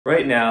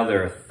Right now,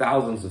 there are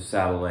thousands of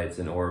satellites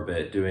in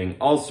orbit doing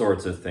all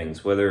sorts of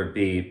things, whether it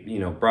be,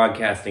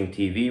 broadcasting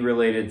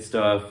TV-related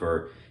stuff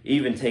or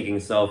even taking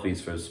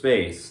selfies from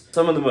space.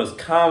 Some of the most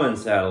common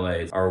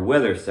satellites are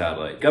weather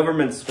satellites.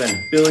 Governments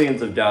spend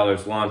billions of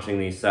dollars launching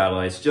these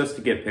satellites just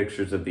to get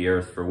pictures of the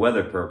Earth for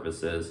weather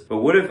purposes. But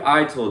what if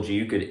I told you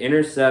you could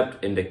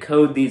intercept and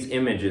decode these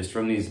images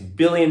from these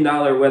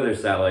billion-dollar weather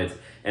satellites,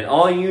 and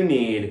all you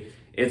need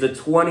is a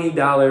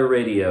 $20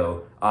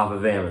 radio off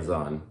of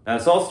Amazon? Now,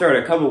 this all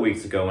started a couple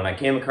weeks ago when I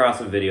came across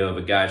a video of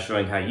a guy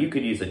showing how you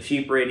could use a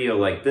cheap radio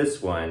like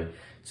this one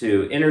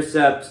to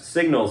intercept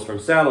signals from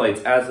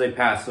satellites as they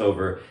pass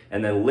over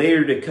and then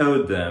later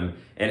decode them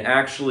and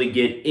actually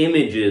get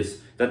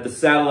images that the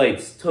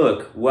satellites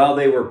took while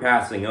they were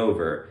passing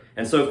over.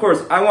 And so, of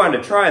course, I wanted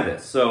to try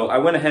this. So I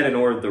went ahead and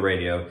ordered the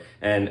radio,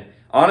 and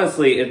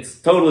honestly, it's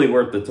totally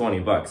worth the 20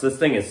 bucks. This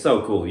thing is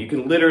so cool. You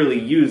can literally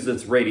use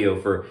this radio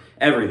for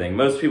everything.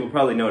 Most people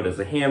probably know it as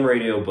a ham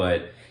radio,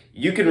 but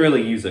you can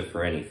really use it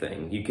for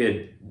anything. You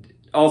could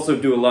also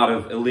do a lot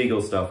of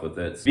illegal stuff with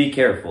it. Be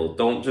careful.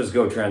 Don't just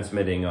go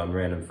transmitting on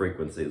random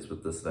frequencies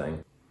with this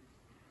thing.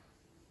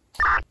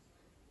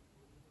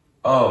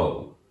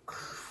 Oh.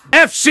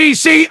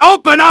 FCC,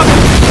 open up!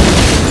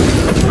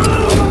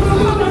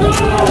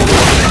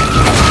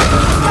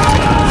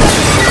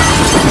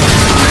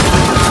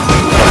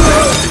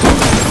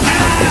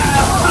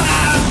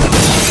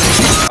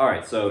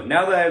 Alright, so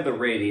now that I have the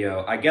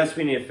radio, I guess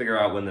we need to figure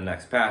out when the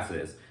next pass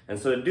is. And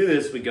so to do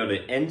this, we go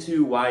to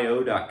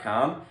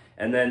n2yo.com,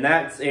 and then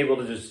that's able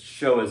to just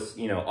show us,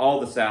 all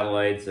the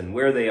satellites and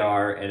where they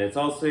are, and it's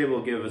also able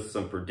to give us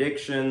some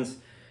predictions,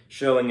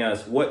 showing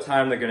us what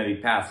time they're going to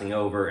be passing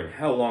over and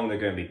how long they're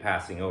going to be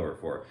passing over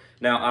for.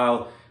 Now,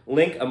 I'll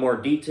link a more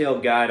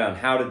detailed guide on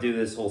how to do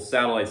this whole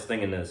satellites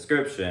thing in the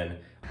description.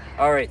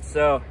 Alright,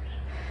 so,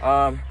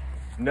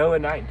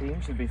 NOAA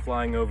 19 should be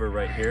flying over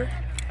right here.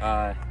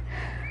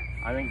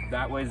 I think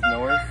that way's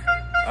north.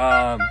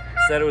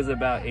 Said it was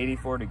about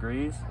 84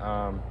 degrees,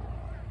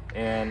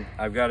 and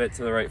I've got it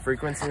to the right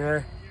frequency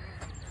there.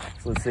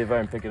 So let's see if I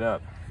can pick it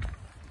up.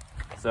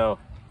 So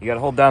you gotta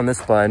hold down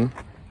this button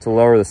to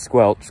lower the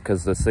squelch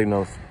because the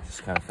signal's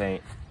just kind of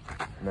faint.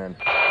 And then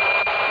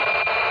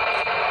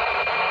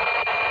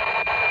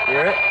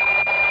hear it?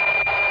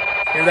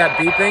 Hear that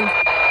beeping?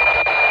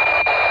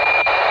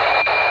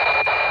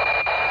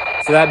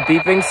 So that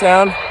beeping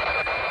sound,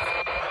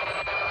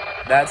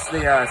 that's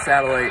the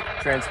satellite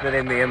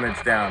transmitting the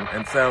image down.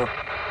 And so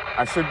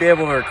I should be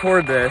able to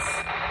record this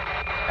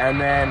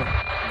and then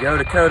go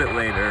decode it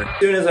later. As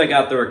soon as I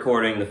got the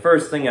recording, the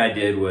first thing I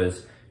did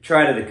was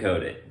try to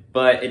decode it,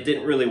 but it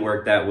didn't really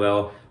work that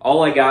well.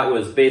 All I got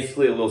was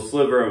basically a little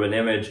sliver of an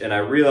image, and I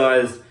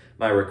realized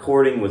my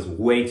recording was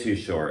way too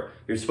short.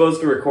 You're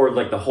supposed to record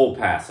like the whole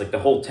pass, like the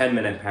whole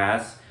 10-minute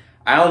pass.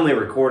 I only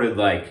recorded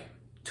like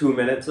 2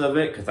 minutes of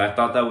it because I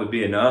thought that would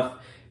be enough.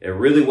 It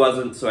really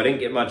wasn't, so I didn't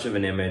get much of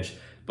an image.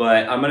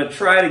 But I'm gonna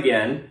try it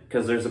again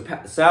because there's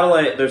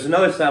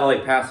another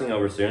satellite passing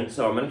over soon.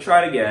 So I'm gonna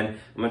try it again.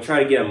 I'm gonna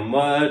try to get a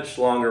much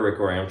longer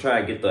recording. I'm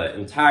trying to get the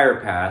entire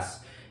pass,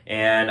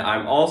 and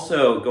I'm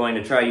also going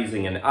to try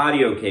using an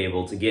audio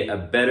cable to get a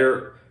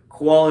better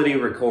quality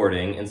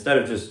recording instead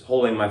of just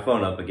holding my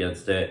phone up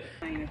against it.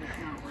 You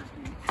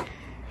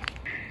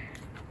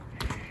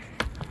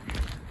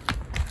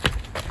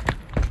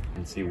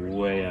can see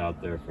way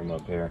out there from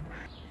up here.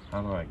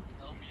 How do I?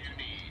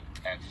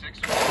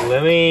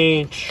 Let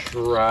me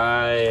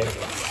try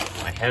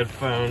my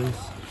headphones,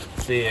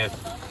 see if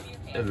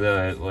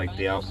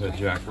the output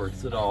jack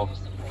works at all.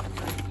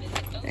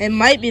 It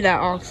might be that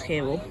aux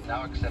cable.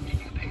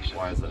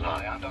 Why is it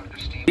not?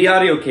 The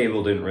audio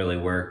cable didn't really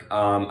work.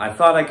 I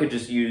thought I could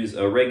just use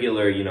a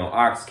regular,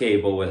 aux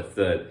cable with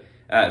the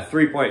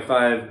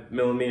 3.5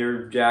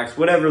 millimeter jacks,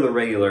 whatever the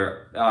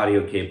regular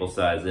audio cable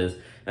size is.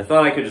 I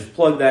thought I could just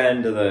plug that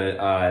into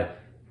the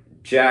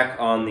jack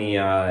on the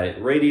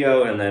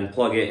radio and then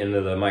plug it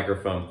into the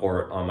microphone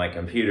port on my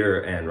computer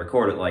and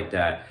record it like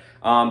that.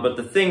 But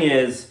the thing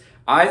is,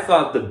 I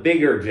thought the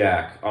bigger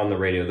jack on the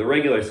radio, the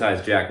regular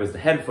size jack, was the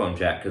headphone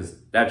jack because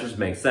that just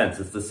makes sense.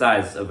 It's the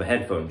size of a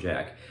headphone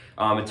jack.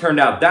 It turned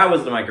out that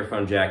was the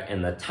microphone jack,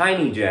 and the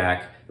tiny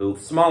jack, the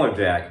smaller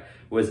jack,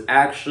 was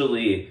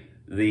actually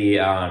the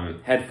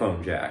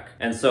headphone jack.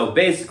 And so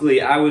basically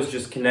I was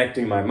just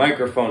connecting my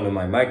microphone to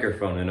my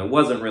microphone and it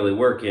wasn't really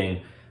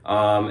working.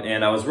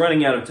 And I was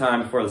running out of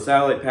time before the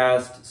satellite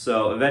passed,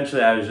 so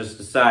eventually I just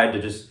decided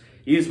to just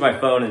use my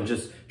phone and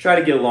just try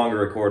to get a longer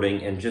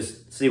recording and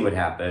just see what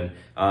happened,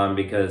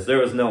 because there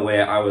was no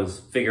way I was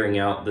figuring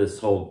out this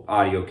whole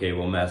audio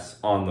cable mess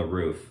on the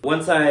roof.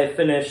 Once I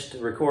finished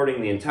recording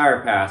the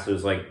entire pass, it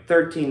was like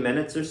 13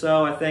 minutes or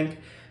so, I think,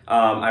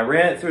 I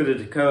ran it through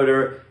the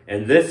decoder,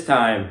 and this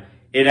time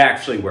it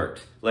actually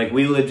worked. Like,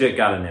 we legit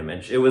got an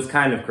image. It was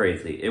kind of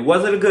crazy. It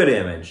wasn't a good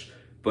image,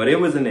 but it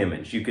was an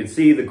image. You could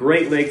see the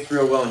Great Lakes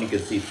real well, and you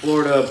could see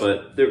Florida,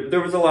 but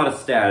there was a lot of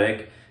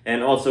static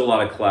and also a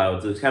lot of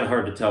clouds. It was kind of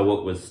hard to tell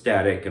what was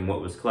static and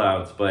what was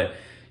clouds, but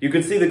you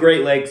could see the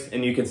Great Lakes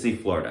and you can see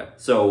Florida.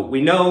 So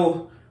we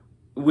know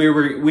we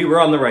were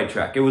on the right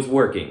track. It was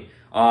working.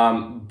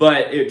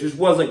 But it just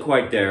wasn't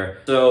quite there.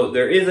 So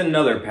there is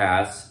another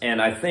pass,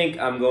 and I think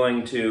I'm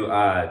going to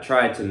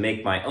try to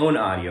make my own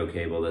audio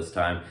cable this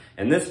time.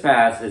 And this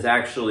pass is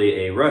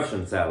actually a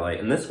Russian satellite,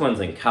 and this one's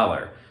in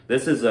color.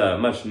 This is a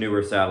much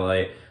newer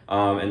satellite,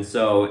 and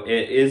so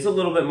it is a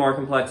little bit more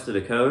complex to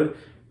decode,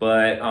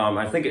 but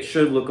I think it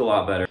should look a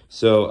lot better.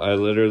 So I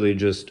literally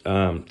just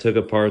took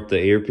apart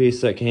the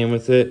earpiece that came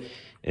with it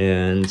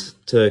and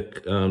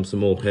took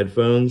some old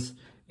headphones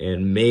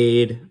and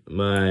made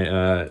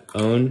my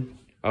own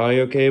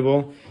audio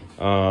cable.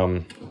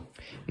 And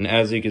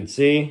as you can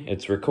see,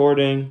 it's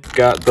recording.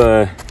 Got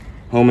the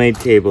homemade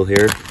cable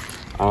here.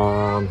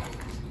 Got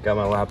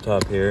my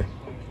laptop here.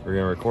 We're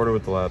gonna record it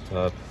with the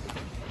laptop.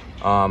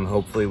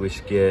 Hopefully we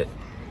should get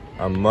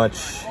a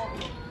much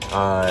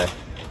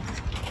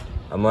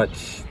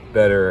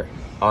better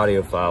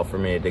audio file for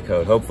me to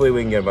decode. Hopefully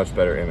we can get a much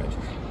better image.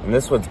 And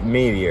this one's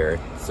Meteor,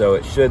 so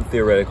it should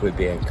theoretically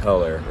be in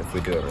color if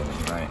we do it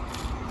really right.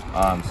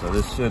 So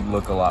this should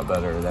look a lot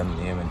better than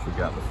the image we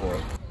got before.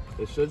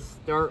 It should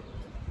start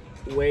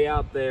way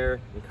out there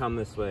and come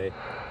this way.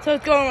 So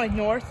it's going like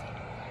north?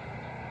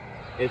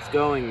 It's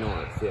going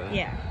north, yeah.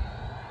 Yeah.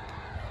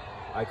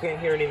 I can't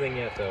hear anything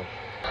yet though.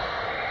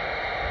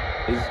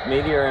 Is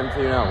Meteor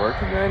M2 not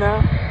working right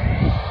now?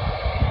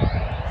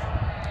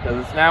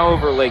 Because it's now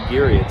over Lake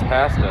Erie, it's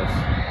past us.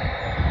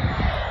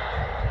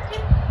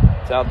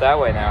 It's out that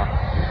way now.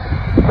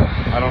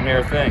 I don't hear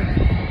a thing.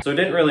 So it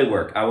didn't really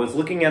work. I was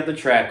looking at the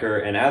tracker,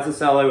 and as the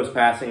satellite was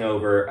passing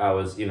over, I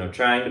was,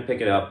 trying to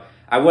pick it up.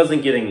 I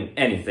wasn't getting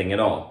anything at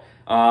all.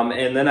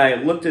 And then I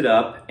looked it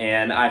up,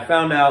 and I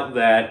found out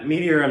that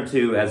Meteor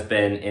M2 has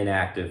been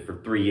inactive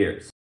for 3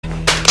 years.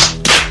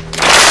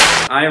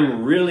 I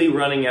am really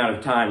running out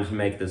of time to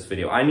make this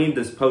video. I need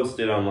this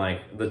posted on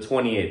like the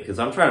 28th, because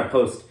I'm trying to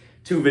post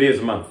 2 videos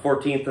a month,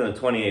 14th and the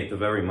 28th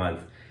of every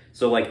month.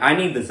 So like I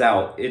need this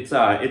out. It's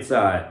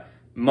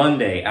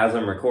Monday as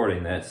I'm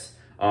recording this.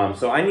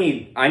 So I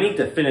need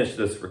to finish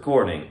this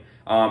recording.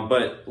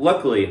 But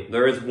luckily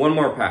there is one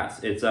more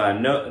pass. It's a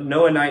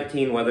NOAA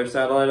 19 weather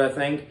satellite, I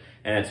think,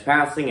 and it's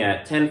passing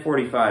at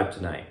 10:45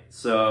 tonight.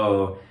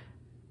 So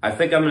I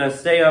think I'm gonna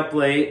stay up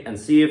late and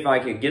see if I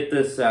could get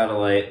this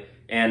satellite.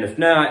 And if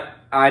not,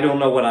 I don't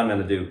know what I'm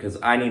gonna do because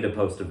I need to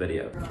post a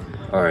video.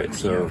 All right,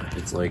 so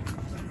it's like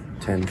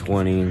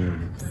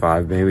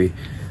 10:25 maybe.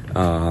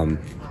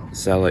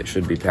 Satellite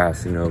should be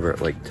passing over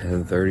at like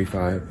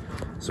 10:35.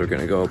 So we're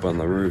gonna go up on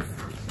the roof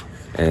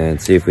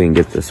and see if we can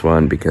get this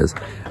one because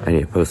I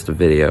need to post a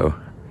video.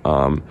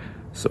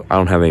 So I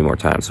don't have any more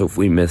time. So if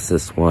we miss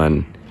this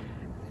one,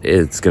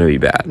 it's gonna be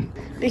bad.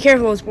 Be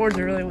careful, those boards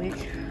are really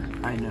weak.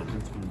 I know,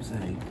 that's what I'm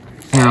saying.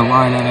 Here,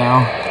 line it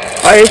now.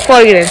 Alright, just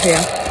plug it in,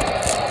 yeah.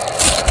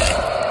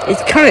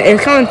 It's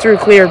coming through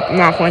clear,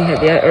 not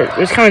pointed yet, or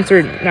it's coming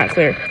through not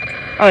clear.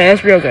 Oh yeah,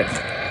 that's real good.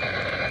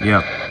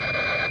 Yep.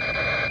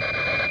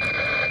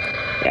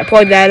 Yeah,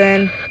 plug that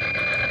in.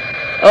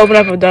 Open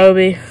up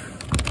Adobe.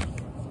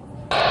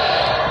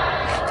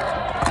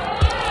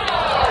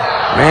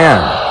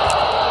 Man.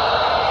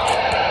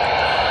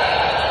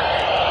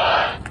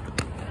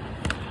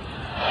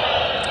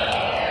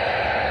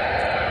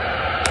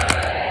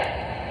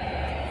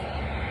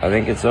 I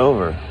think it's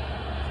over.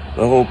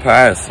 The whole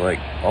pass, like,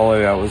 all the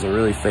way out was a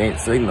really faint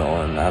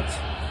signal, and that's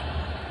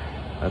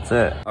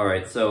it. All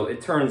right, so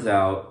it turns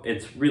out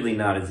it's really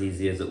not as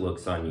easy as it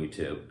looks on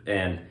YouTube,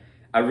 and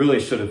I really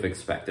should have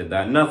expected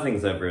that.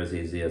 Nothing's ever as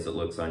easy as it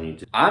looks on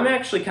YouTube. I'm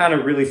actually kind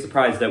of really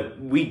surprised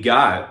that we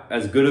got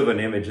as good of an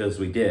image as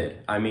we did.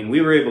 I mean, we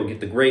were able to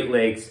get the Great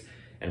Lakes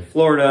and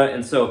Florida,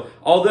 and so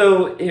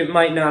although it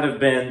might not have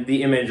been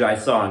the image I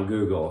saw on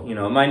Google,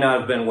 it might not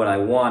have been what I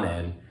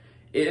wanted,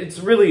 it's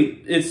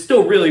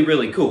still really,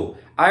 really cool.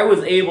 I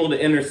was able to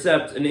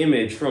intercept an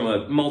image from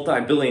a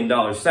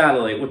multi-billion-dollar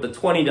satellite with a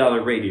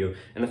 $20 radio,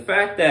 and the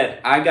fact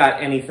that I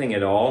got anything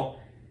at all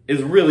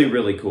is really,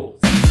 really cool.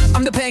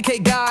 I'm the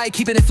pancake guy,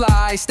 keeping it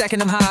fly, stacking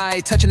them high,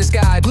 touching the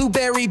sky.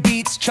 Blueberry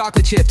beets,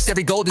 chocolate chips,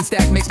 every golden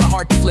stack makes my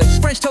heart flip.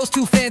 French toast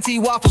too fancy,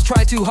 waffles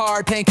try too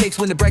hard, pancakes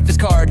win the breakfast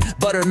card.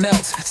 Butter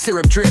melts,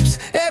 syrup drips,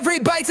 every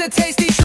bite's a tasty treat.